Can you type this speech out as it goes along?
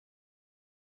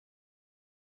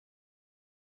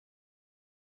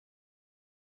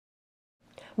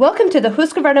Welcome to the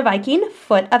Husqvarna Viking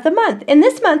Foot of the Month. And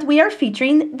this month we are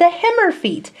featuring the hemmer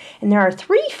feet. And there are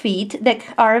 3 feet that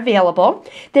are available.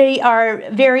 They are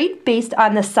varied based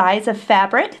on the size of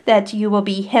fabric that you will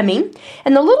be hemming.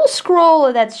 And the little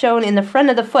scroll that's shown in the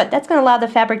front of the foot, that's going to allow the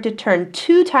fabric to turn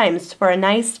 2 times for a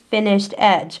nice finished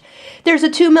edge. There's a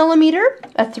 2mm,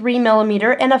 a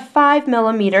 3mm, and a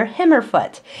 5mm hemmer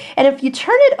foot. And if you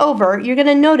turn it over, you're going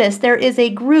to notice there is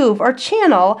a groove or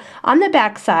channel on the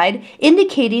back side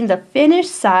indicating the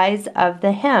finished size of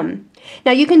the hem.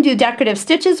 Now you can do decorative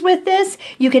stitches with this,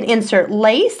 you can insert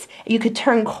lace, you could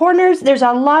turn corners. There's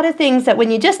a lot of things that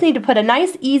when you just need to put a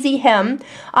nice easy hem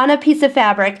on a piece of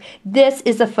fabric, this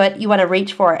is the foot you want to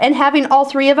reach for. And having all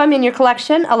 3 of them in your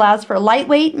collection allows for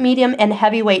lightweight, medium, and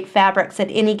heavyweight fabrics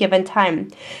at any given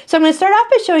time. So I'm going to start off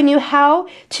by showing you how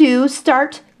to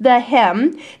start the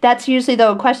hem. That's usually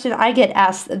the question I get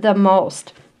asked the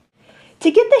most. To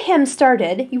get the hem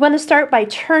started, you want to start by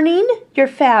turning your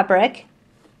fabric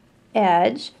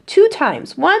edge 2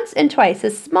 times, once and twice,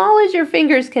 as small as your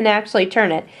fingers can actually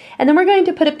turn it. And then we're going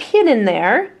to put a pin in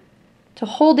there to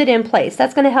hold it in place.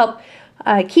 That's going to help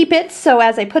keep it so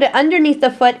as I put it underneath the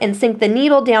foot and sink the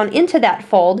needle down into that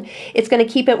fold, it's going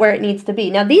to keep it where it needs to be.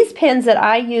 Now these pins that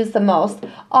I use the most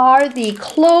are the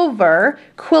Clover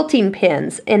quilting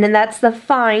pins, and then that's the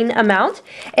fine amount,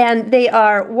 and they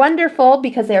are wonderful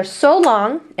because they are so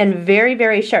long and very,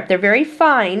 very sharp. They're very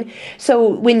fine, so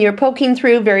when you're poking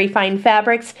through very fine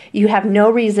fabrics, you have no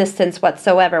resistance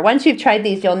whatsoever. Once you've tried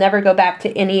these, you'll never go back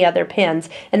to any other pins,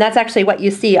 and that's actually what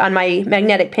you see on my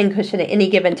magnetic pin cushion at any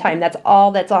given time. That's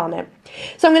all that's on it.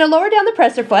 So I'm going to lower down the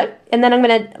presser foot, and then I'm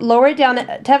going to lower it down,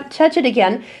 touch it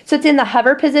again, so it's in the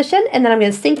hover position, and then I'm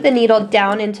going to sink the needle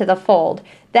down into the fold.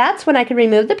 That's when I can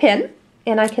remove the pin,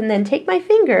 and I can then take my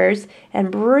fingers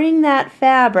and bring that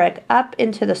fabric up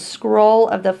into the scroll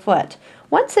of the foot.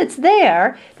 Once it's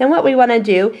there, then what we want to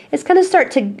do is kind of start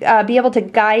to be able to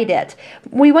guide it.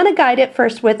 We want to guide it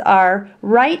first with our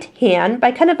right hand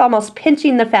by kind of almost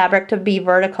pinching the fabric to be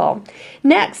vertical.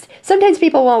 Next, sometimes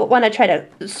people will want to try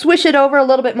to swish it over a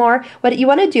little bit more. What you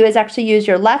want to do is actually use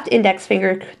your left index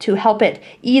finger to help it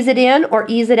ease it in or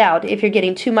ease it out if you're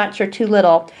getting too much or too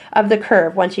little of the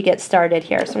curve once you get started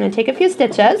here. So I'm going to take a few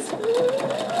stitches.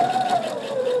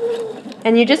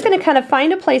 And you're just going to kind of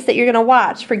find a place that you're going to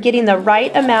watch for getting the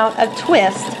right amount of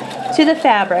twist to the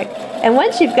fabric. And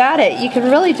once you've got it, you can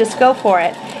really just go for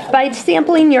it. By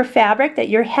sampling your fabric that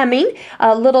you're hemming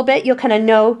a little bit, you'll kind of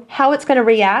know how it's going to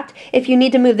react. If you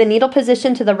need to move the needle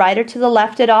position to the right or to the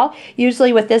left at all,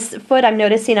 usually with this foot I'm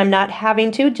noticing I'm not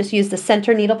having to, just use the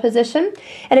center needle position.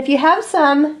 And if you have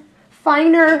some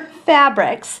finer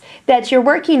fabrics that you're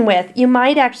working with, you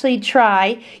might actually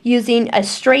try using a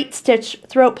straight stitch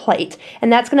throat plate,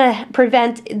 and that's going to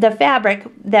prevent the fabric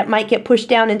that might get pushed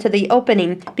down into the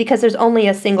opening because there's only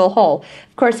a single hole.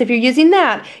 Of course, if you're using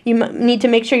that, you need to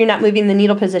make sure you're not moving the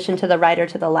needle position to the right or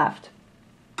to the left.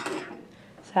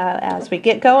 So as we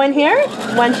get going here,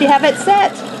 once you have it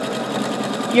set,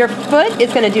 your foot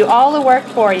is going to do all the work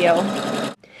for you.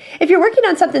 If you're working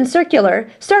on something circular,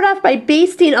 start off by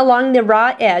basting along the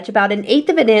raw edge about 1/8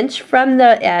 of an inch from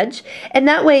the edge, and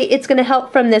that way it's going to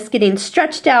help from this getting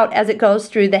stretched out as it goes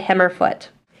through the hemmer foot.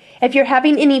 If you're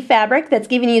having any fabric that's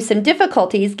giving you some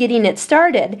difficulties getting it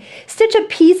started, stitch a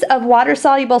piece of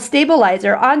water-soluble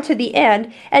stabilizer onto the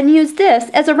end and use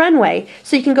this as a runway.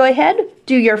 So you can go ahead,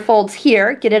 do your folds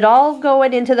here, get it all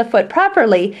going into the foot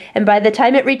properly, and by the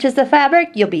time it reaches the fabric,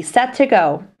 you'll be set to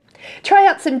go. Try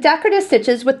out some decorative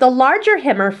stitches with the larger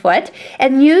hemmer foot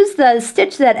and use the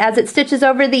stitch that as it stitches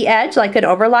over the edge, like an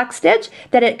overlock stitch,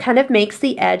 that it kind of makes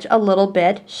the edge a little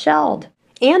bit shelled.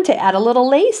 And to add a little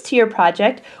lace to your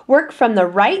project, work from the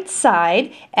right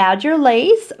side, add your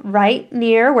lace right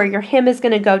near where your hem is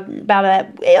going to go about a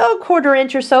 1/4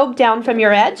 inch or so down from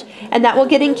your edge, and that will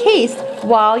get encased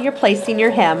while you're placing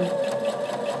your hem.